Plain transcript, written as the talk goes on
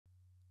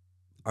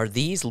Are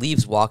these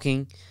leaves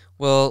walking?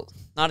 Well,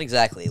 not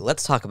exactly.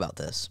 Let's talk about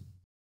this.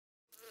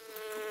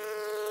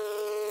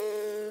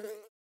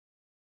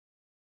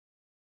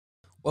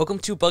 Welcome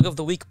to Bug of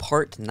the Week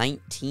Part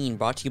 19,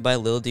 brought to you by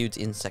Lil Dudes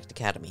Insect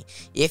Academy.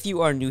 If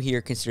you are new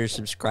here, consider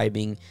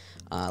subscribing,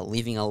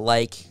 leaving a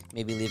like,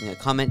 maybe leaving a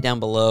comment down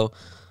below,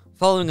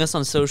 following us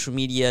on social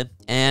media,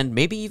 and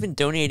maybe even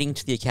donating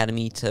to the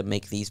Academy to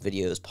make these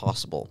videos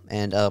possible,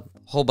 and a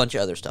whole bunch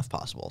of other stuff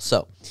possible.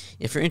 So,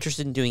 if you're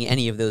interested in doing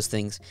any of those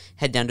things,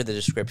 head down to the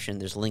description.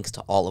 There's links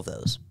to all of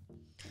those.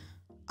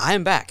 I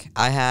am back.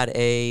 I had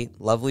a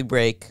lovely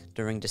break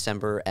during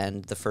December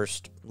and the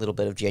first little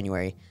bit of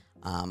January.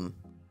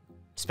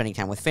 Spending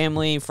time with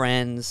family,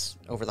 friends,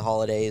 over the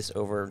holidays,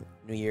 over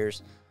New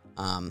Year's.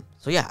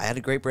 So yeah, I had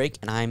a great break,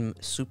 and I'm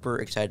super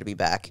excited to be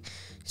back.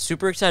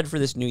 Super excited for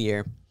this new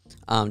year.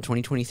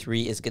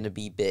 2023 is going to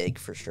be big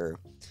for sure.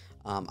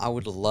 I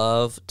would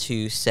love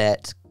to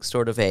set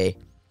sort of a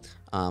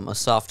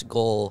soft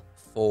goal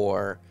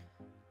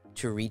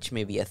to reach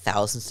maybe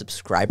 1,000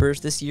 subscribers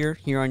this year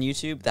here on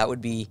YouTube. That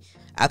would be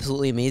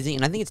absolutely amazing,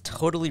 and I think it's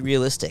totally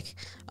realistic.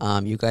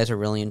 You guys are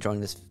really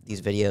enjoying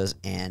these videos,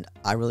 and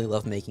I really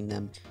love making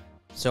them.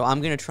 So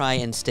I'm going to try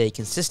and stay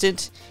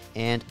consistent,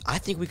 and I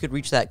think we could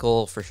reach that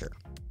goal for sure.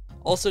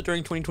 Also,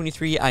 during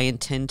 2023, I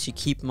intend to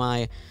keep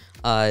my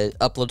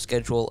upload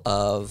schedule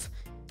of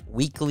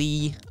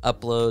weekly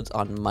uploads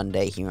on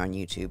Monday here on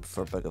YouTube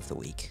for Bug of the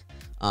Week,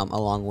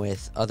 along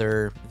with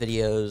other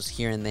videos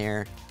here and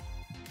there.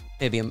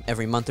 Maybe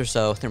every month or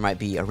so, there might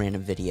be a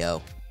random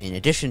video in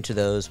addition to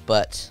those,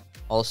 but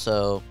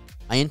also,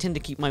 I intend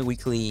to keep my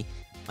weekly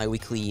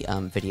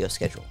video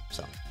schedule.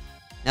 So,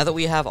 now that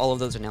we have all of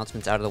those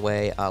announcements out of the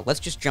way, let's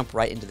just jump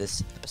right into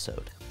this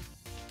episode.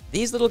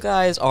 These little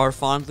guys are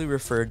fondly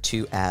referred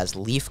to as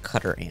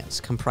leafcutter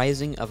ants,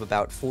 comprising of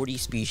about 40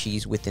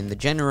 species within the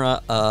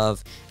genera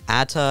of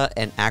Atta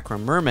and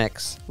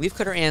Acromyrmex.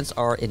 Leafcutter ants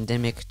are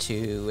endemic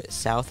to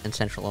South and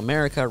Central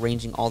America,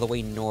 ranging all the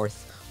way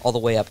north, all the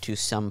way up to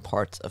some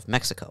parts of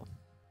Mexico.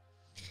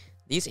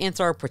 These ants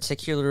are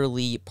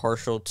particularly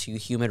partial to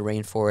humid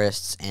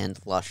rainforests and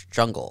lush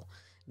jungle.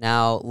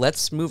 Now,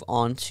 let's move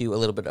on to a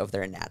little bit of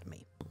their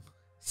anatomy.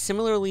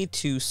 Similarly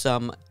to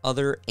some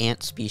other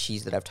ant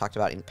species that I've talked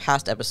about in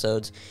past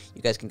episodes,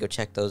 you guys can go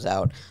check those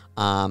out.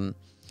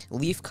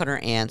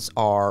 Leafcutter ants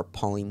are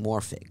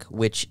polymorphic,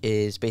 which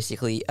is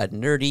basically a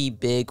nerdy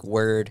big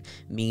word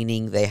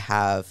meaning they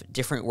have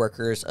different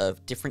workers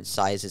of different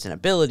sizes and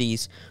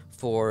abilities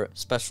for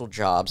special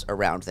jobs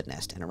around the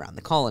nest and around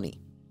the colony.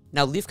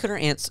 Now,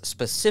 leafcutter ants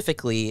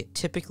specifically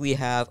typically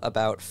have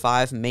about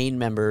 5 main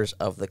members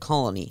of the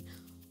colony,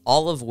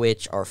 all of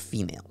which are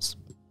females.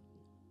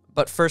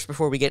 But first,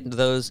 before we get into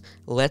those,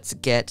 let's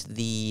get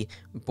the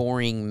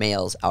boring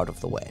males out of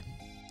the way.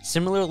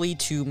 Similarly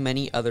to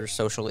many other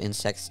social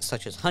insects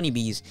such as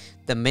honeybees,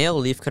 the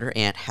male leafcutter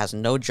ant has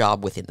no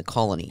job within the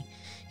colony.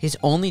 His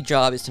only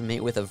job is to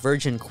mate with a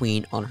virgin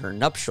queen on her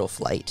nuptial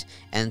flight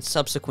and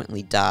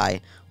subsequently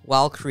die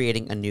while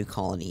creating a new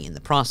colony in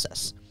the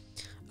process.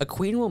 A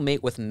queen will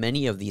mate with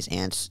many of these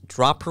ants,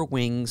 drop her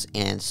wings,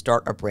 and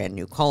start a brand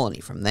new colony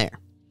from there.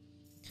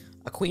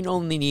 A queen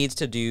only needs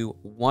to do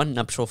one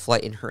nuptial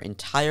flight in her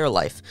entire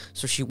life,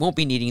 so she won't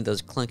be needing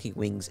those clunky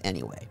wings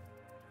anyway.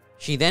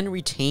 She then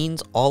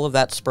retains all of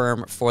that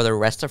sperm for the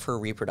rest of her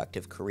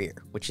reproductive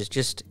career, which is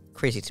just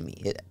crazy to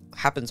me. It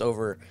happens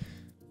over...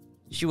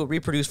 She will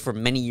reproduce for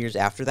many years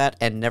after that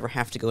and never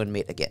have to go and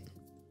mate again.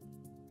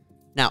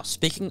 Now,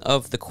 speaking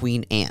of the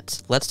queen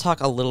ant, let's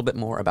talk a little bit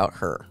more about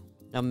her.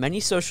 Now,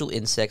 many social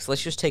insects,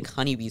 let's just take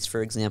honeybees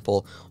for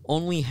example,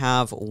 only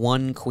have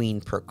one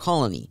queen per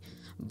colony,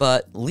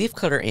 but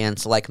leafcutter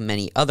ants, like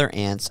many other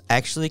ants,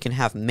 actually can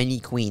have many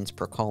queens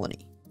per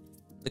colony.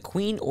 The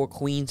queen or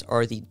queens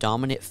are the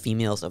dominant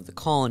females of the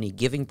colony,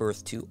 giving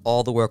birth to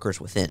all the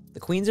workers within. The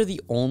queens are the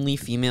only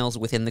females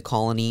within the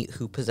colony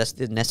who possess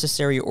the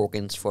necessary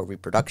organs for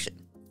reproduction.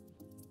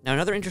 Now,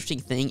 another interesting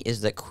thing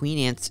is that queen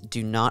ants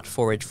do not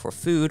forage for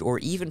food or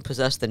even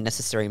possess the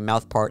necessary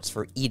mouthparts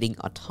for eating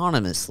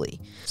autonomously.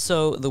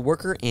 So, the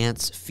worker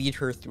ants feed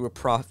her through a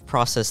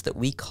process that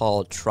we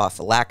call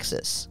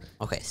trophallaxis.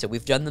 Okay, so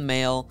we've done the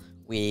male,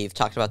 we've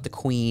talked about the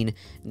queen,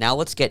 now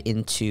let's get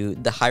into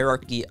the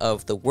hierarchy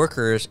of the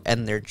workers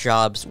and their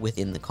jobs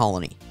within the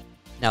colony.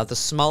 Now, the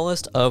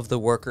smallest of the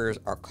workers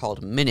are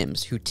called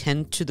minims, who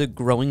tend to the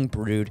growing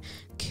brood,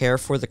 care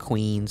for the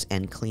queens,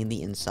 and clean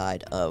the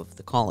inside of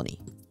the colony.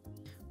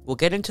 We'll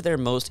get into their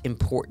most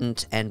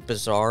important and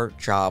bizarre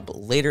job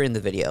later in the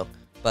video,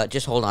 but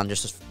just hold on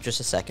just a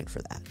second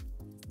for that.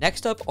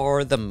 Next up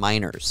are the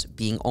minors.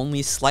 Being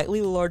only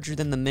slightly larger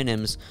than the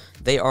minims,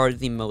 they are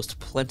the most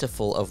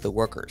plentiful of the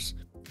workers.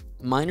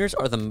 Minors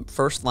are the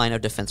first line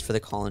of defense for the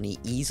colony,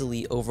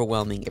 easily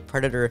overwhelming a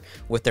predator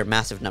with their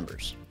massive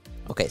numbers.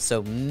 Okay,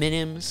 so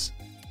minims,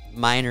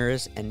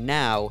 minors, and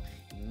now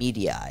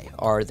medii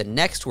are the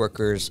next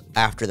workers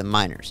after the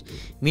minors.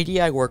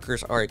 Medii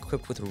workers are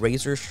equipped with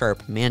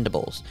razor-sharp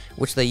mandibles,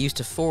 which they use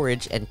to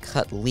forage and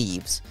cut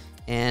leaves,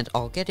 and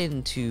I'll get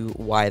into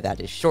why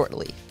that is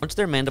shortly. Once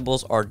their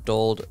mandibles are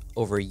dulled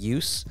over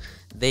use,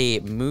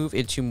 they move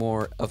into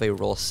more of a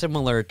role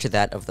similar to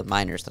that of the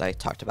miners that I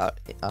talked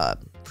about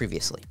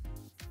previously.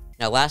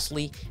 Now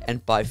lastly,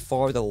 and by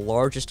far the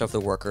largest of the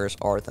workers,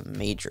 are the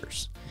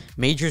majors.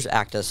 Majors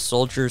act as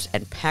soldiers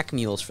and pack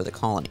mules for the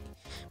colony.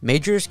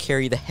 Majors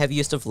carry the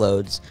heaviest of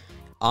loads,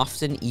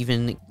 often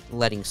even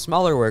letting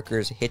smaller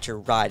workers hitch a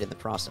ride in the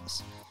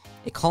process.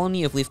 A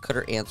colony of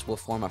leafcutter ants will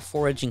form a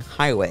foraging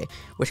highway,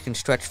 which can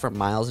stretch for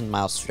miles and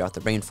miles throughout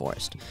the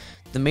rainforest.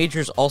 The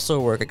majors also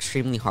work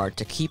extremely hard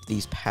to keep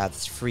these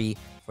paths free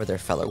for their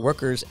fellow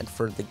workers and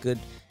for the good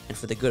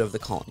of the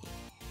colony.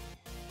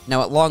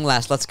 Now, at long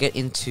last, let's get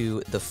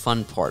into the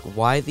fun part,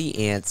 why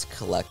the ants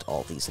collect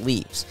all these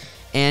leaves.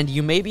 And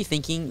you may be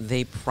thinking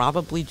they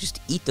probably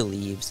just eat the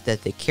leaves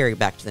that they carry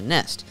back to the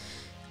nest.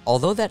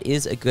 Although that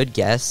is a good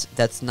guess,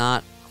 that's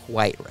not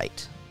quite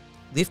right.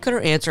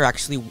 Leafcutter ants are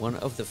actually one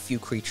of the few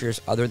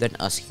creatures other than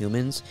us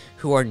humans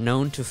who are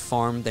known to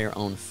farm their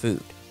own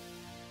food.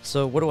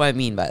 So what do I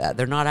mean by that?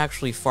 They're not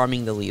actually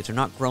farming the leaves, they're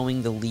not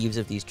growing the leaves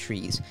of these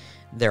trees.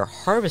 They're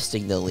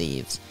harvesting the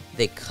leaves,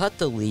 they cut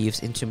the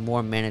leaves into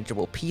more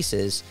manageable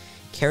pieces,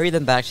 carry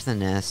them back to the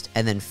nest,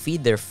 and then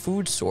feed their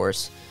food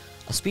source,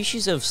 a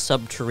species of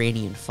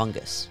subterranean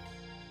fungus.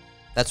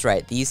 That's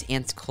right, these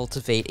ants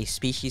cultivate a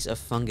species of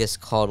fungus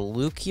called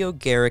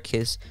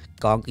Leucogaricus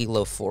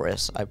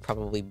gongylophorus. I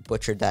probably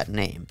butchered that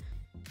name.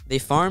 They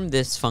farm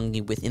this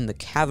fungi within the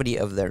cavity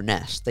of their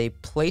nest. They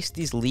place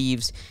these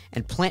leaves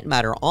and plant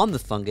matter on the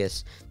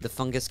fungus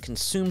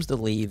consumes the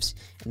leaves,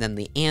 and then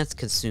the ants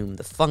consume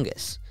the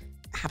fungus.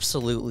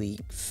 Absolutely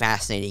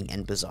fascinating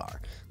and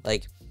bizarre.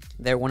 Like,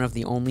 they're one of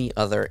the only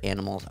other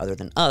animals other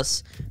than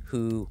us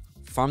who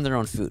farm their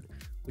own food,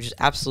 which is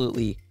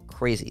absolutely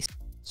crazy.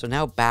 So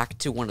now back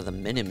to one of the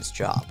minims'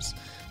 jobs.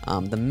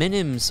 The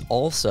minims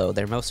also,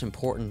 their most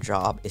important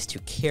job is to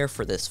care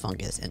for this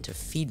fungus and to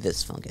feed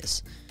this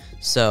fungus.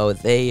 So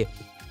they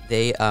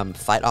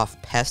fight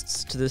off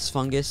pests to this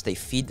fungus, they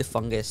feed the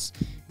fungus,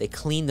 they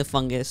clean the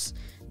fungus,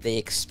 they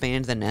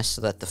expand the nest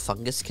so that the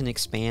fungus can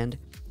expand.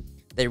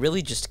 They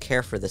really just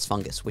care for this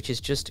fungus, which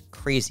is just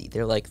crazy.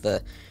 They're like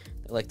the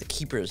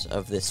keepers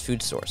of this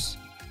food source.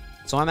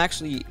 So I'm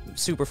actually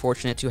super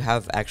fortunate to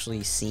have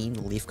actually seen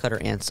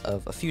leafcutter ants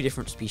of a few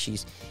different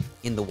species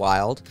in the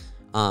wild.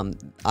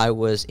 I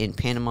was in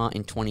Panama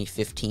in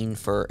 2015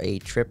 for a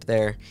trip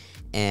there,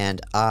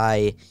 and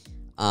I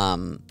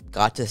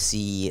got to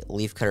see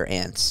leafcutter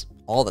ants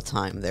all the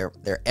time.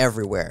 They're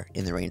everywhere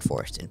in the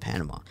rainforest in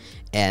Panama,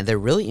 and they're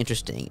really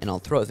interesting. And I'll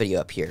throw a video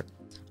up here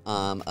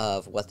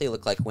of what they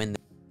look like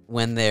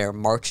when they're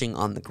marching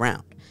on the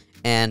ground.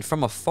 And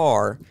from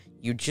afar,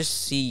 you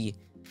just see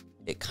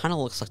it kind of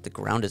looks like the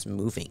ground is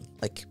moving,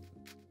 like,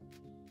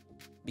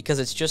 because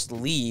it's just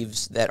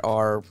leaves that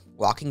are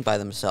walking by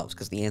themselves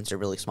because the ants are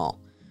really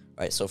small,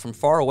 right? So from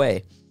far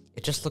away,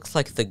 it just looks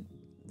like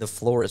the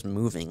floor is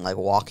moving, like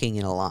walking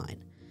in a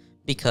line,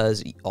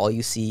 because all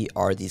you see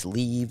are these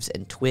leaves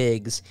and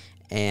twigs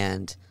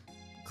and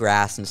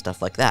grass and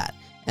stuff like that.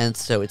 And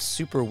so it's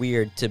super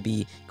weird to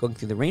be going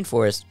through the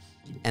rainforest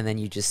and then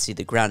you just see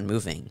the ground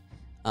moving.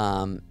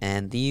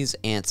 And these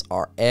ants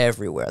are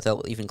everywhere.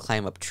 They'll even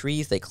climb up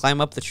trees. They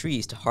climb up the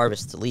trees to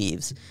harvest the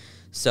leaves.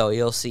 So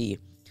you'll see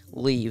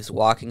leaves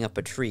walking up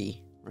a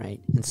tree, right?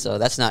 And so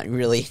that's not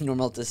really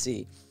normal to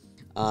see.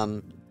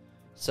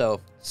 So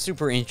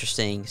super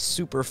interesting,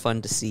 super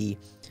fun to see.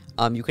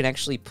 You can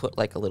actually put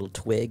like a little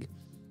twig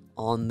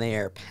on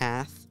their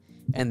path,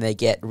 and they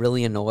get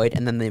really annoyed,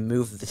 and then they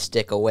move the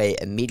stick away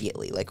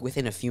immediately. Like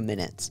within a few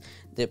minutes,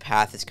 the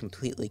path is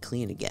completely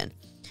clean again.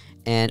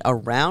 And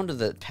around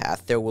the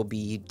path, there will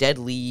be dead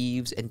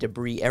leaves and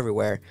debris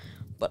everywhere,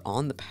 but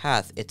on the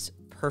path, it's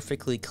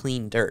perfectly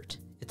clean dirt.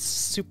 It's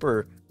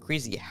super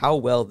crazy how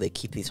well they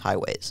keep these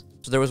highways.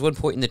 So there was one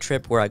point in the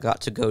trip where I got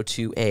to go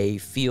to a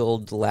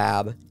field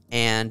lab,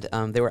 and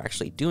they were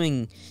actually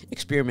doing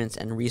experiments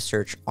and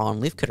research on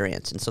leafcutter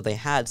ants, and so they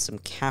had some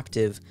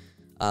captive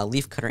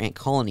leafcutter ant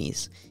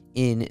colonies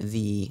in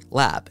the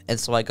lab. And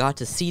so I got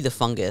to see the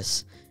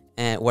fungus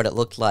and what it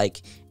looked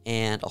like,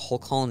 and a whole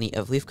colony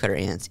of leafcutter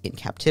ants in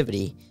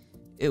captivity.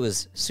 It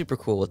was super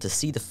cool to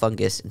see the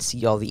fungus and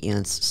see all the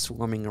ants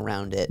swarming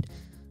around it.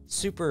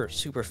 Super,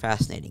 super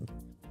fascinating.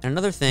 And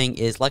another thing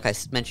is, like I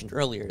mentioned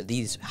earlier,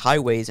 these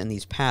highways and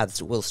these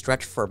paths will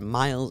stretch for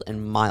miles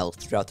and miles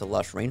throughout the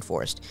lush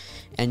rainforest,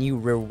 and you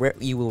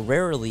will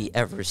rarely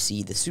ever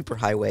see the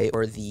superhighway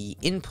or the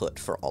input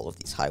for all of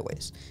these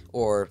highways,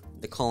 or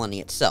the colony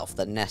itself,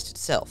 the nest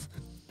itself.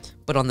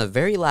 But on the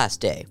very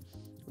last day,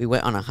 we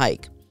went on a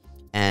hike,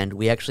 and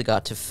we actually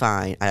got to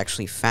I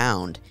actually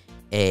found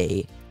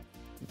an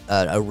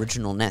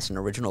original nest, an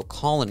original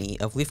colony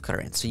of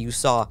leafcutter ants. So you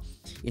saw,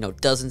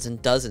 dozens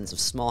and dozens of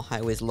small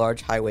highways,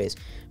 large highways,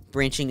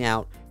 branching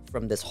out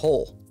from this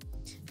hole.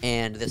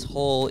 And this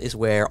hole is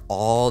where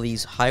all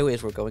these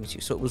highways were going to.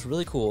 So it was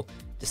really cool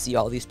to see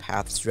all these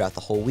paths throughout the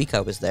whole week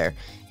I was there,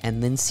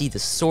 and then see the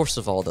source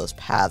of all those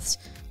paths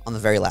on the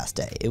very last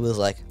day. It was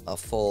like a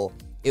full,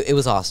 it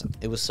was awesome.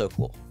 It was so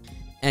cool.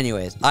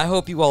 Anyways, I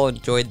hope you all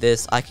enjoyed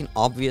this. I can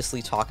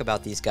obviously talk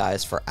about these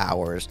guys for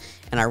hours,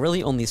 and I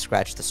really only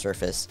scratched the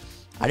surface.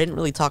 I didn't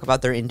really talk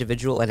about their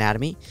individual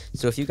anatomy,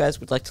 so if you guys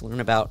would like to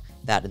learn about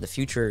that in the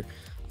future,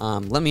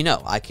 let me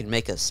know. I can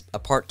make a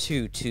part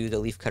 2 to the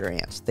leafcutter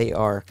ants. They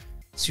are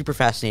super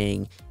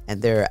fascinating,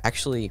 and they're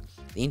actually,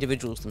 the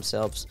individuals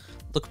themselves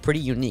look pretty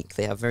unique.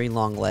 They have very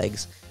long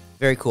legs.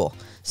 Very cool.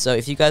 So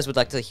if you guys would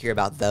like to hear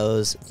about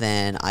those,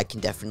 then I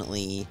can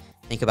definitely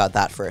think about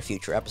that for a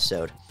future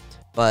episode.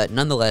 But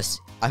nonetheless,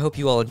 I hope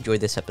you all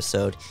enjoyed this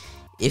episode.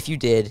 If you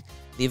did,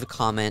 leave a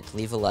comment,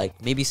 leave a like,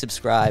 maybe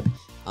subscribe.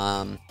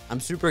 I'm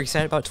super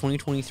excited about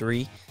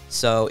 2023,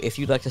 so if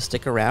you'd like to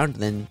stick around,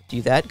 then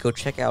do that. Go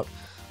check out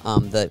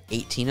the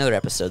 18 other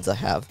episodes I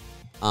have.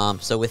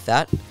 So with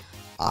that,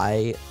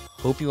 I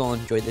hope you all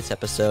enjoyed this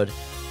episode.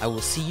 I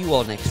will see you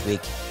all next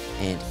week,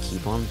 and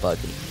keep on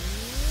bugging.